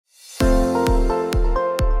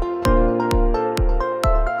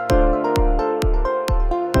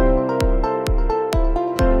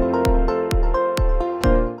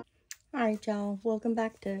Alright y'all, welcome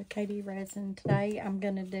back to Katie Resin. Today I'm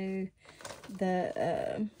going to do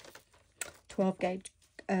the 12 gauge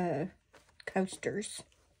coasters.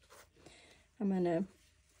 I'm going to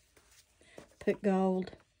put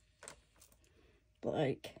gold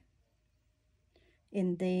like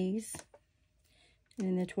in these and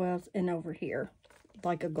in the 12s and over here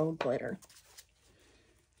like a gold glitter.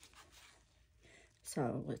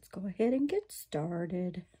 So let's go ahead and get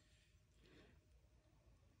started.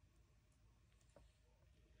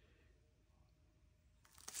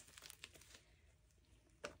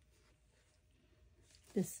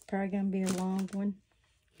 This is probably going to be a long one.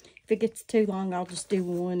 If it gets too long, I'll just do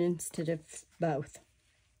one instead of both.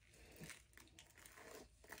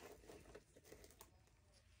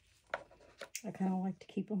 I kind of like to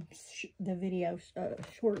keep them the videos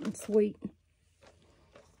short and sweet.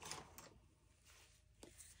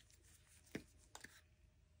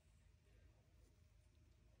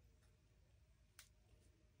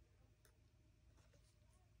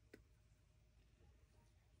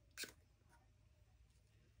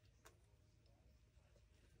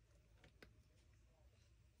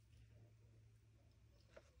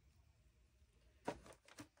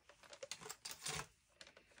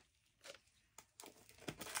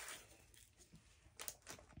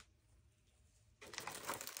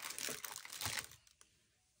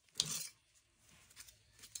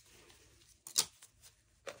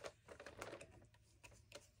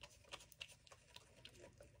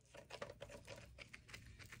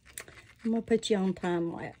 I'm going to put you on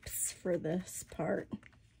time lapse for this part.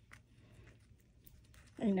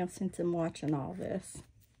 You know, since I'm watching all this.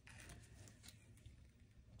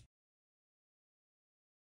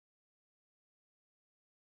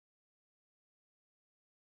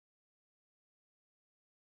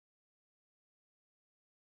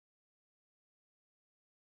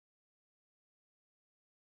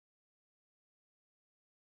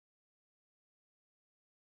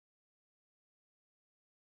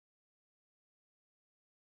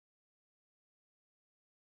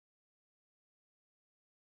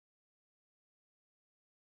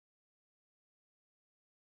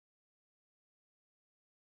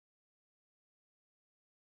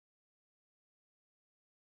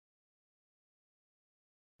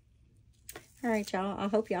 Alright y'all, I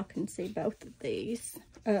hope y'all can see both of these.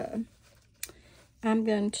 I'm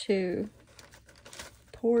going to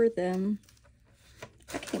pour them.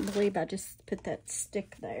 I can't believe I just put that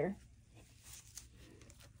stick there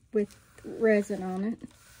with resin on it.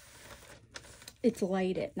 It's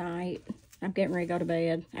late at night. I'm getting ready to go to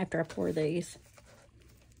bed after I pour these.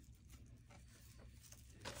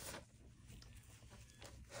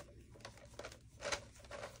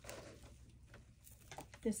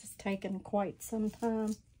 This has taken quite some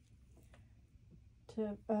time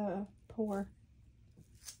to pour.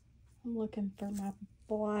 I'm looking for my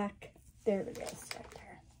black. There it is, right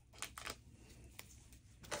there.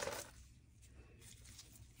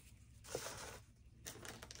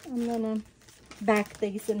 I'm gonna back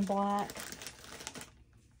these in black.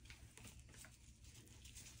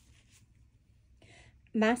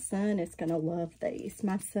 My son is gonna love these.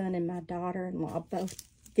 My son and my daughter-in-law both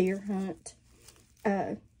deer hunt.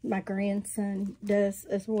 My grandson does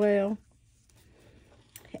as well.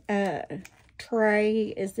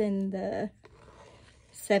 Trey is in the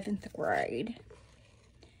 7th grade.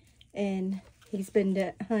 And he's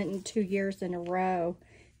been hunting 2 years in a row.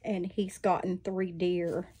 And he's gotten 3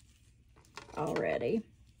 deer already.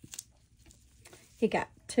 He got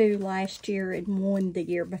 2 last year and 1 the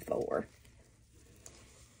year before.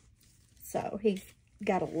 So he's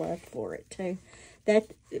got a love for it too.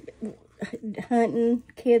 That hunting,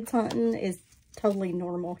 kids hunting is totally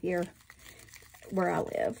normal here where I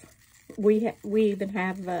live. We even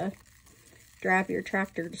have drive your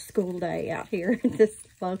tractor to school day out here at this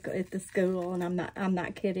local at the school, and I'm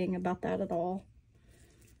not kidding about that at all.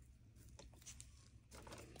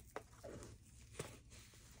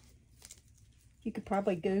 You could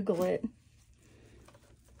probably Google it.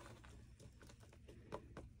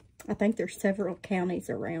 I think there's several counties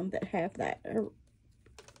around that have that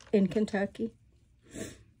in Kentucky.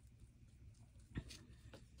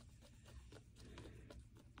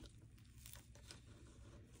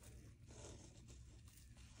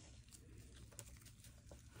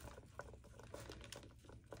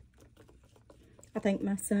 I think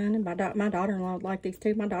my son and my daughter-in-law like these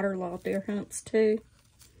too. My daughter-in-law deer hunts too.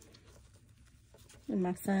 And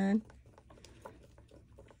my son.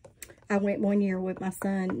 I went 1 year with my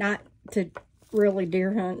son, not to really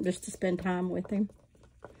deer hunt, just to spend time with him.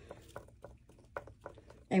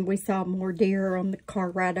 And we saw more deer on the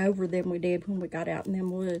car ride over than we did when we got out in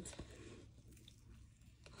them woods.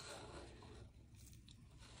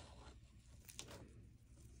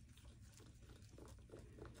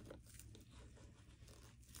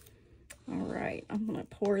 I'm going to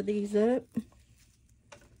pour these up.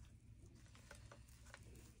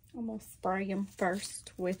 I'm going to spray them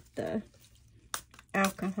first with the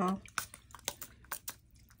alcohol.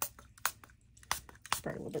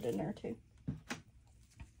 Spray a little bit in there too.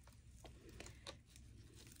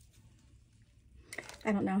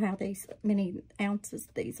 I don't know how many ounces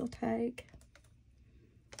these will take.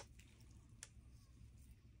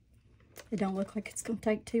 It don't look like it's going to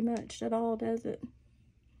take too much at all, does it?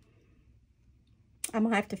 I'm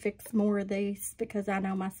going to have to fix more of these because I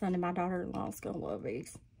know my son and my daughter-in-law is going to love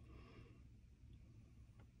these.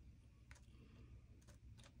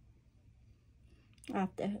 I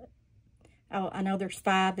know there's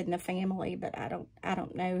 5 in the family, but I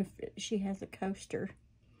don't know if she has a coaster.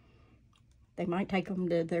 They might take them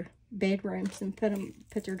to their bedrooms and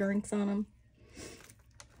put their drinks on them.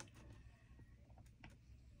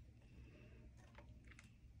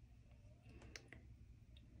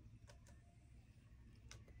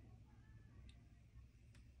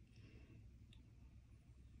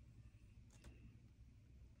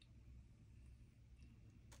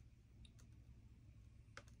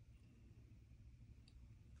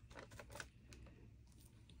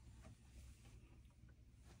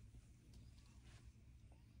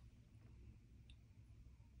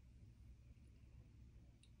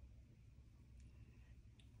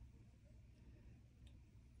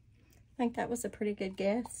 I think that was a pretty good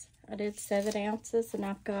guess. I did 7 ounces, and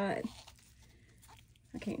I've got,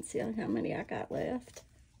 I can't see how many I got left.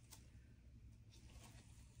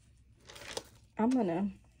 I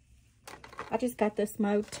just got this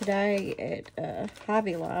mowed today at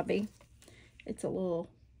Hobby Lobby. It's a little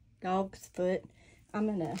dog's foot. I'm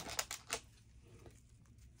gonna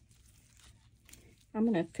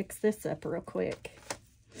fix this up real quick.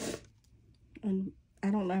 And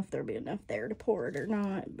I don't know if there'll be enough there to pour it or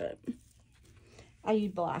not, but I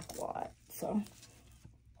use black a lot, so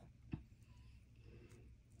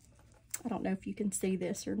I don't know if you can see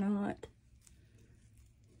this or not.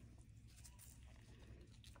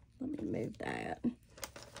 Let me move that.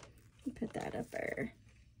 Put that up there.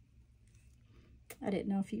 I didn't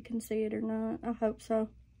know if you can see it or not. I hope so.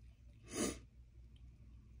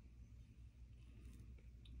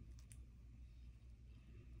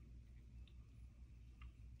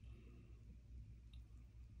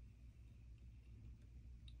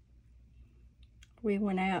 We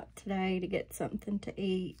went out today to get something to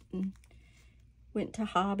eat and went to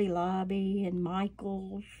Hobby Lobby and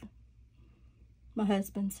Michael's. My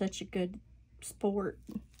husband's such a good sport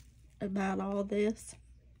about all this.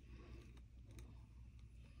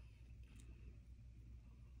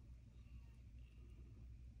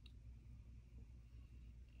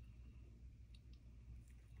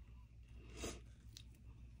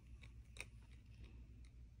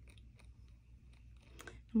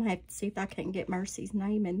 I'm gonna have to see if I can get Mercy's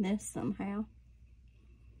name in this somehow.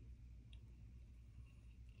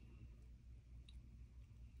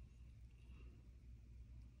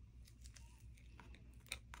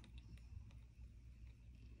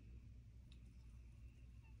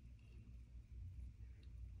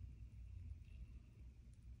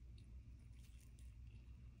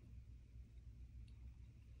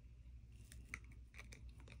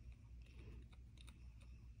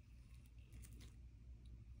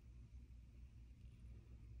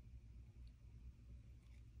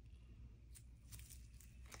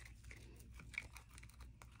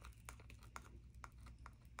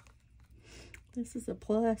 This is a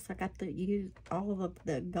plus. I got to use all of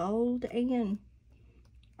the gold and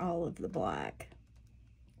all of the black.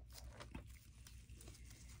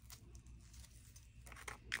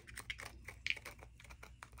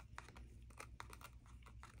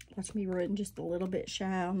 Watch me run just a little bit shy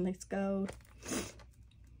on this gold.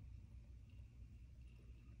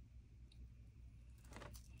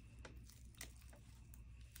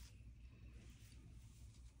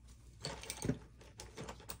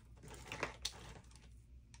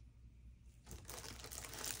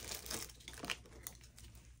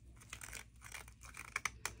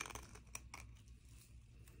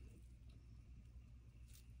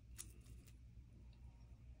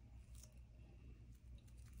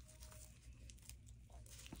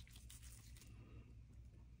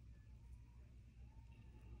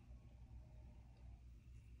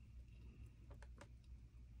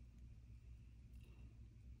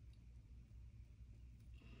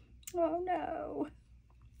 Oh no.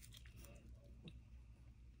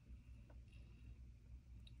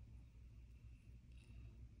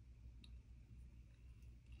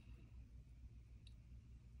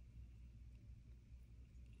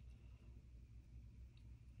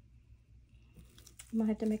 I might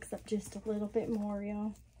have to mix up just a little bit more,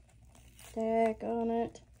 y'all. stack on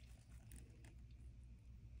it.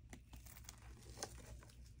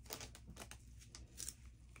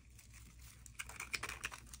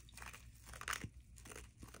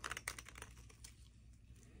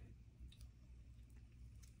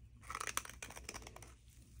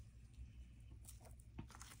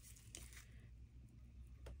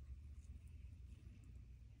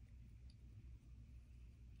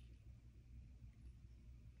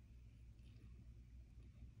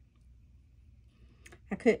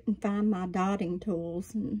 I couldn't find my dotting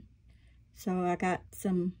tools, and so I got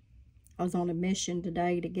some. I was on a mission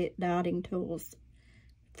today to get dotting tools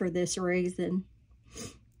for this resin,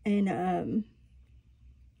 and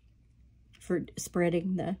for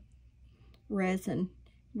spreading the resin.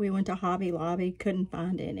 We went to Hobby Lobby, couldn't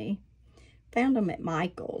find any. Found them at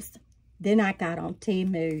Michael's. Then I got on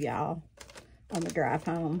Temu, y'all, on the drive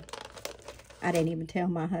home. I didn't even tell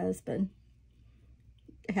my husband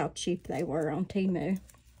how cheap they were on Temu.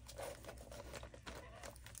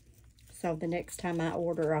 So the next time I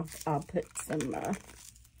order, I'll put some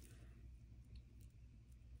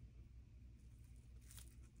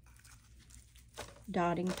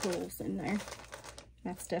dotting tools in there.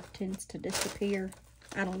 My stuff tends to disappear.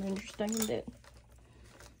 I don't understand it.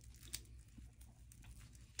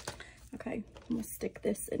 Okay, I'm gonna stick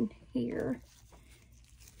this in here.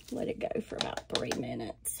 Let it go for about 3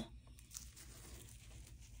 minutes.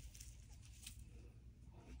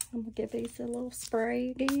 I'm gonna give these a little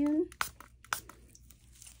spray again.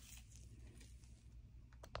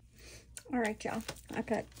 All right, y'all. I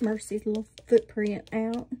got Mercy's little footprint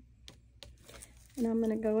out. And I'm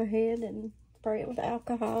gonna go ahead and spray it with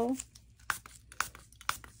alcohol.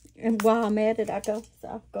 And while I'm at it, I'll go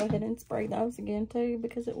ahead and spray those again too,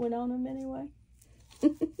 because it went on them anyway.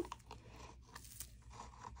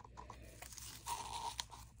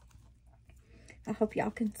 I hope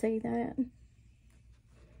y'all can see that.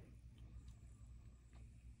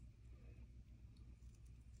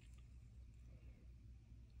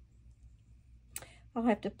 I'll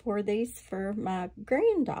have to pour these for my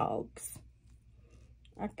granddogs.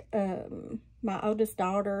 My oldest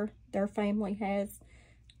daughter, their family has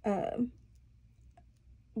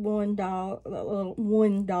one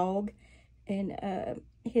dog, and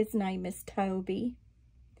his name is Toby.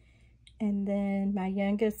 And then my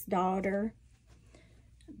youngest daughter,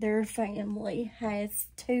 their family has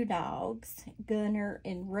 2 dogs, Gunner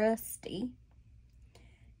and Rusty.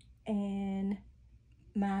 And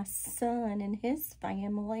my son and his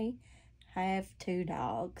family have 2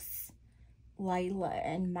 dogs, Layla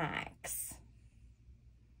and Max.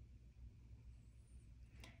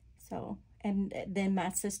 So, and then my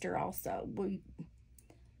sister also,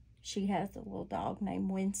 she has a little dog named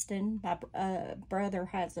Winston. My brother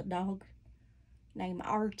has a dog named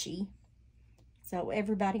Archie. So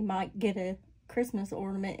everybody might get a Christmas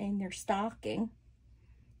ornament in their stocking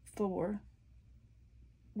with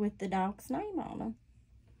the dog's name on them.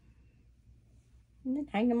 And then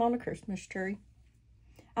hang them on a Christmas tree.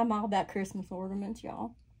 I'm all about Christmas ornaments,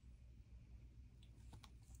 y'all.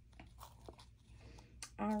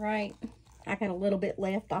 All right. I got a little bit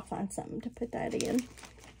left. I'll find something to put that in.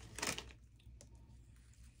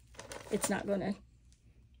 It's not going to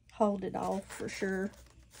hold it all for sure.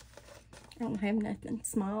 I don't have nothing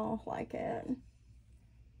small like that.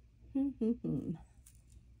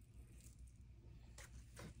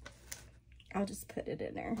 I'll just put it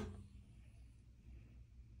in there.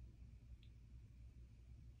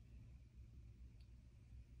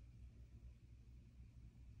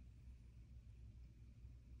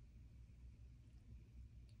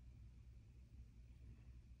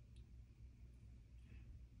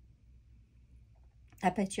 I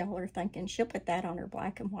bet y'all are thinking she'll put that on her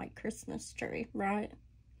black and white Christmas tree, right?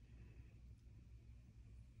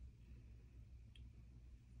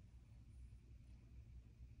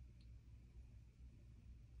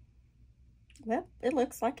 Well, it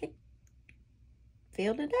looks like it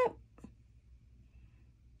filled it up.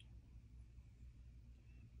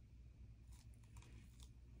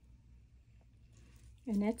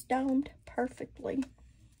 And that's domed perfectly.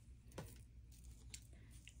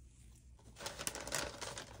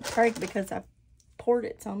 Probably because I've poured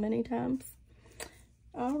it so many times.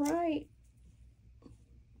 All right.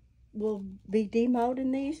 We'll be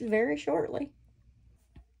demolding these very shortly.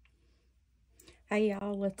 Hey,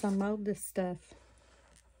 y'all, let's unmold this stuff.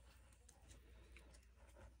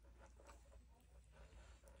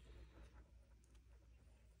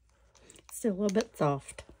 Still a little bit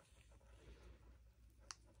soft.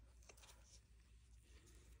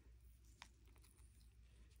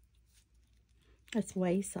 It's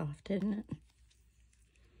way soft, isn't it?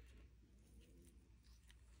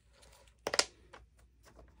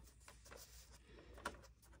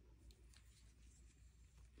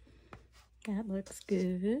 That looks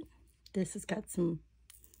good. This has got some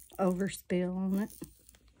overspill on it.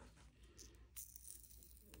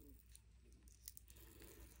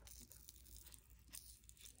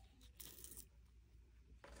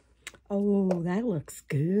 Oh, that looks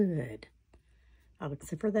good. Oh,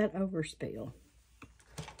 except for that overspill.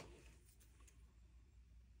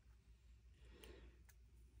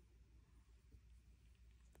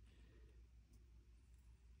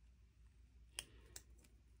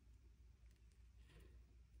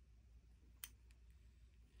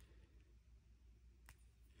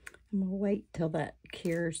 I'm going to wait till that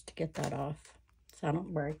cures to get that off so I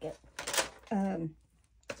don't break it.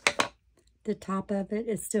 The top of it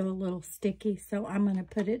is still a little sticky, so I'm going to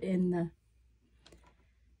put it in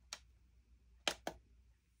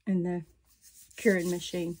the curing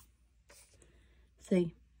machine.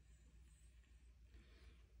 See?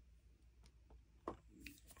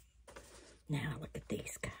 Now look at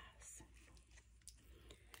these guys.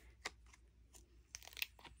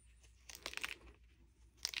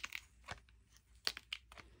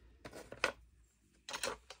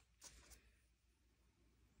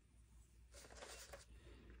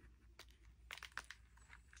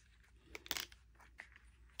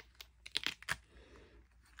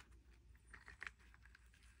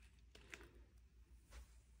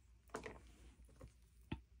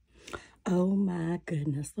 Oh my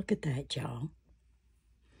goodness, look at that, y'all.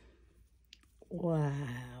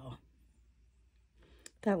 Wow.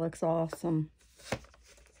 That looks awesome.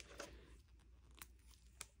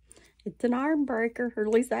 It's an arm breaker, or at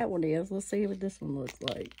least that one is. Let's see what this one looks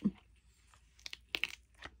like.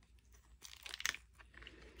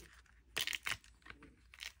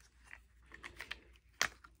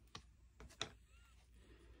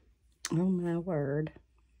 Oh my word.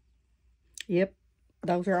 Yep,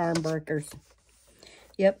 those are arm breakers.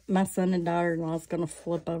 Yep, my son and daughter-in-law's going to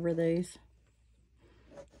flip over these.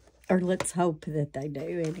 Or let's hope that they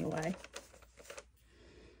do anyway.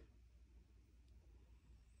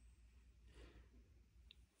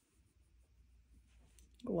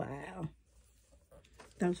 Wow.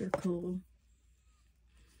 Those are cool.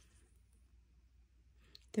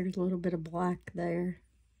 There's a little bit of black there.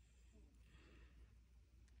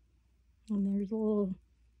 And there's a little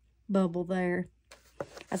bubble there.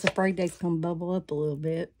 I was afraid they's going to bubble up a little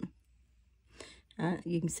bit.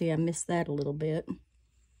 You can see I missed that a little bit.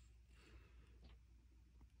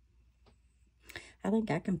 I think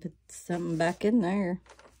I can put something back in there.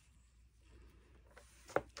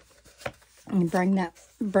 And bring that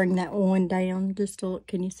one down just a little.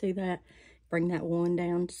 Can you see that? Bring that one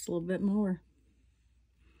down just a little bit more.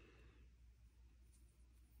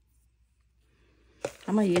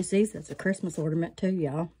 I'm going to use these as a Christmas ornament too,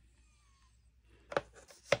 y'all.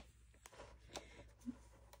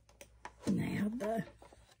 Now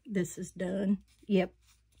this is done. Yep.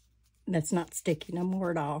 That's not sticky no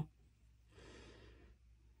more at all.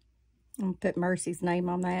 I'm going to put Mercy's name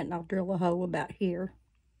on that, and I'll drill a hole about here.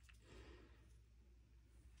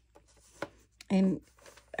 And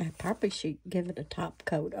I probably should give it a top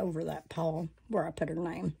coat over that paw where I put her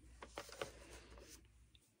name.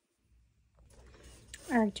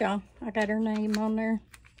 All right, y'all. I got her name on there.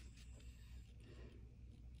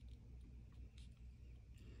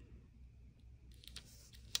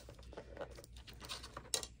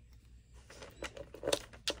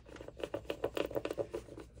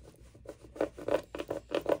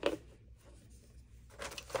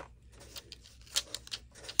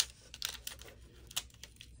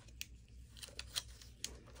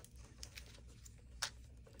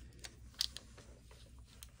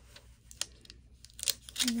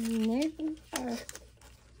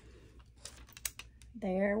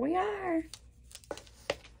 There we are.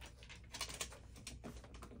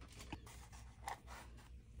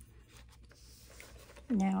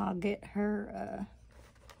 Now I'll get her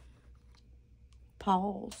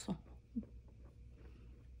paws.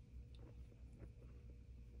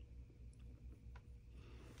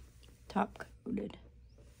 Top coated.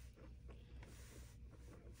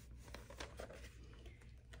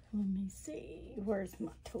 Let me see. Where's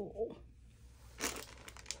my tool?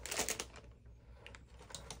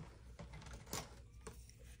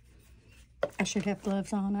 I should have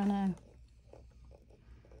gloves on, I know.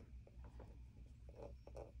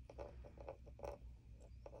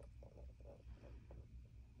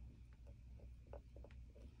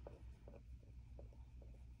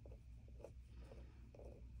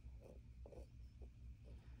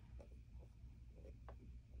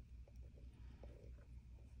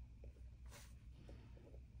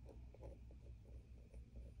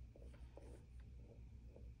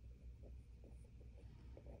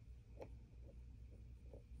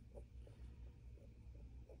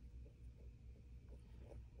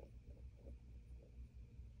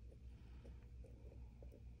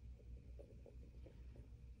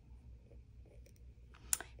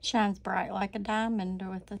 Shines bright like a diamond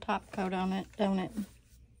with the top coat on it, don't it?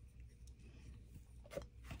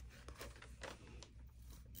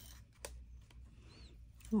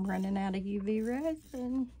 I'm running out of UV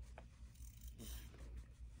resin.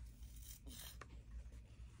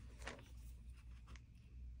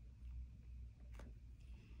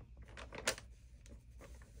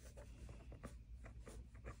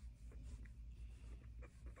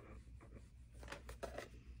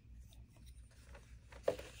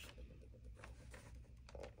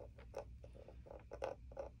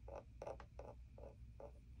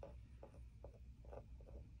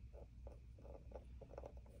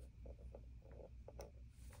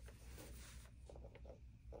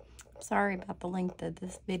 Sorry about the length of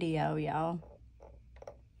this video, y'all.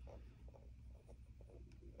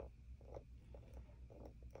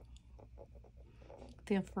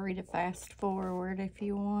 Feel free to fast forward if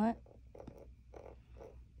you want.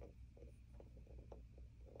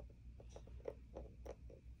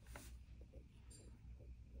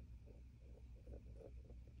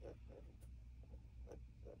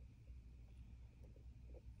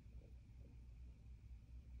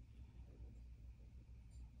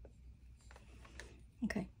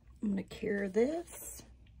 Okay, I'm gonna cure this.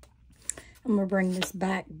 I'm gonna bring this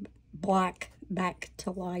black back to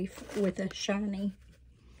life with a shiny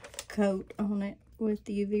coat on it with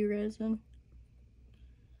the UV resin.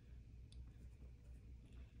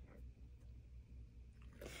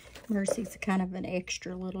 Mercy's kind of an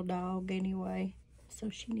extra little dog anyway, so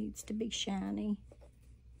she needs to be shiny.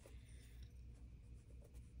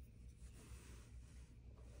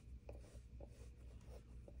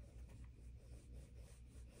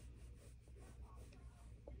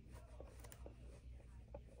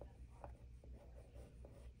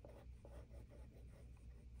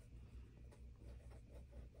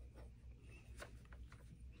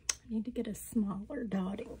 I need to get a smaller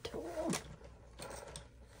dotting tool.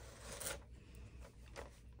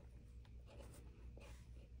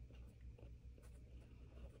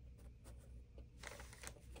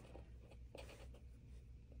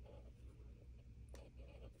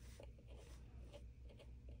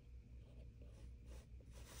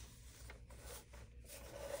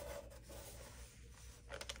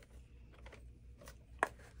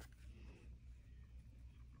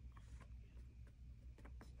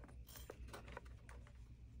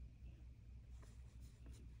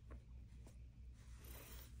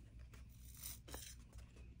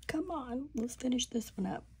 Come on, let's finish this one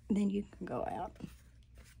up, and then you can go out.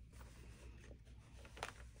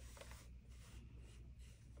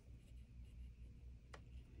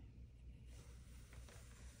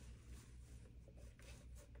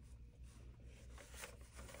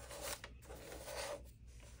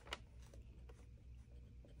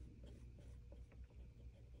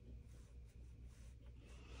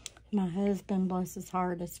 My husband, bless his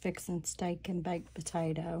heart, is fixing steak and baked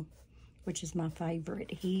potato, which is my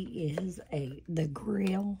favorite. He is the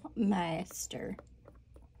grill master.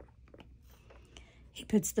 He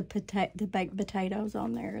puts the baked potatoes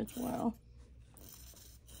on there as well.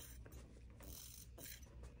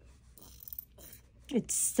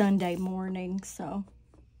 It's Sunday morning, so.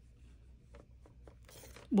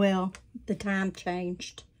 Well, the time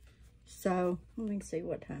changed. So, let me see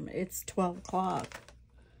what time it's 12 o'clock.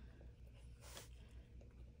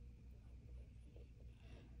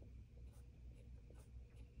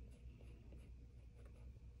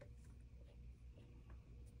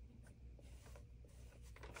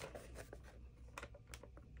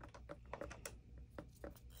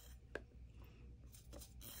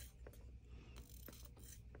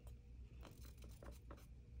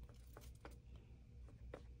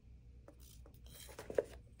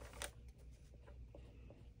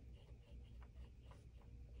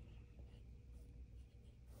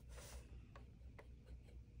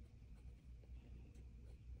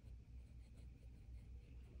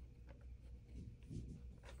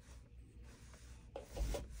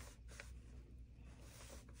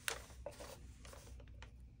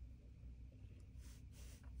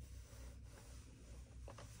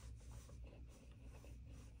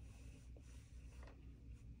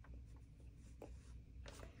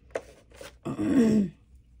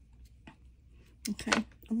 Okay,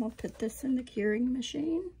 I'm going to put this in the curing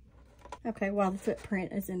machine. Okay, while the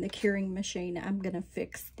footprint is in the curing machine, I'm going to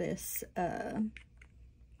fix this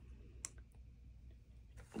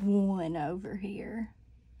one over here.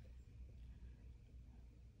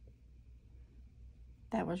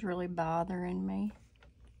 That was really bothering me.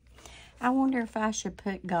 I wonder if I should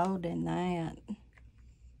put gold in that.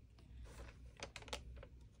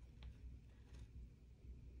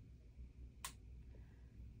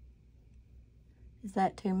 Is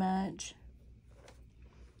that too much?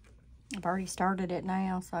 I've already started it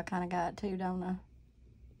now, so I kind of got to, don't I?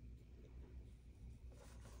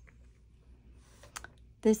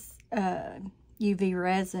 This UV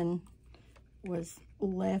resin was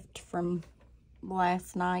left from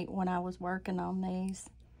last night when I was working on these.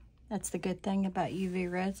 That's the good thing about UV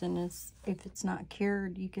resin, is if it's not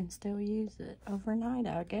cured, you can still use it overnight,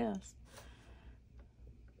 I guess.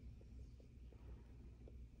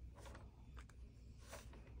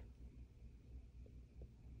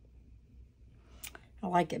 I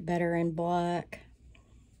like it better in black.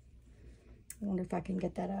 I wonder if I can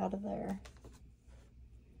get that out of there.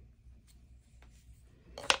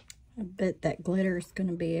 I bet that glitter is going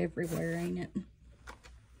to be everywhere, ain't it?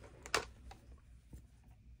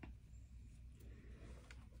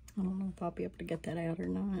 I don't know if I'll be able to get that out or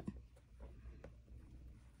not.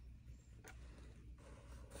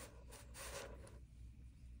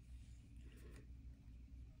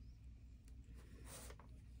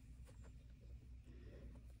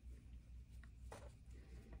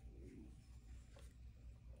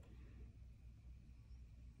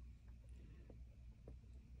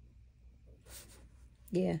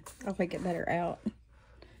 Yeah, I'll make it better out.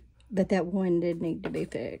 But that one did need to be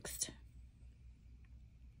fixed.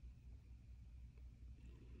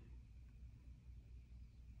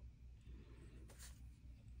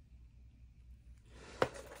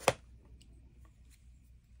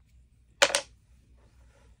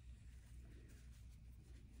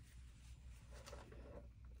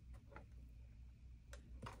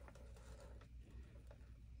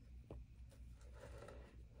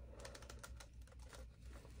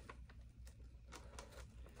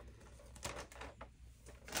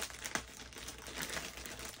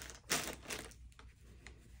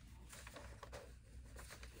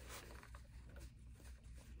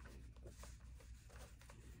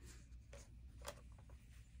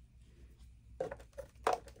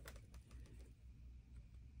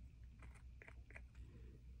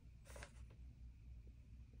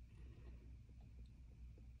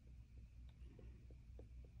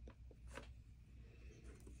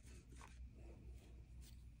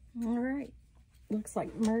 All right, looks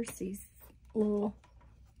like Mercy's little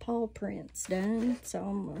paw print's done, so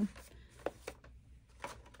I'm gonna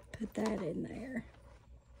put that in there.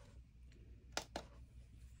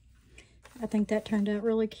 I think that turned out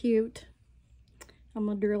really cute. I'm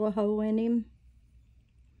gonna drill a hole in him.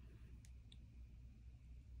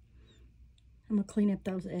 I'm gonna clean up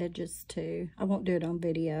those edges too. I won't do it on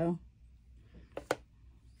video.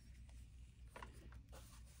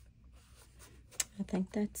 I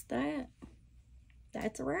think that's that.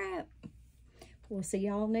 That's a wrap. We'll see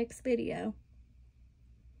y'all next video.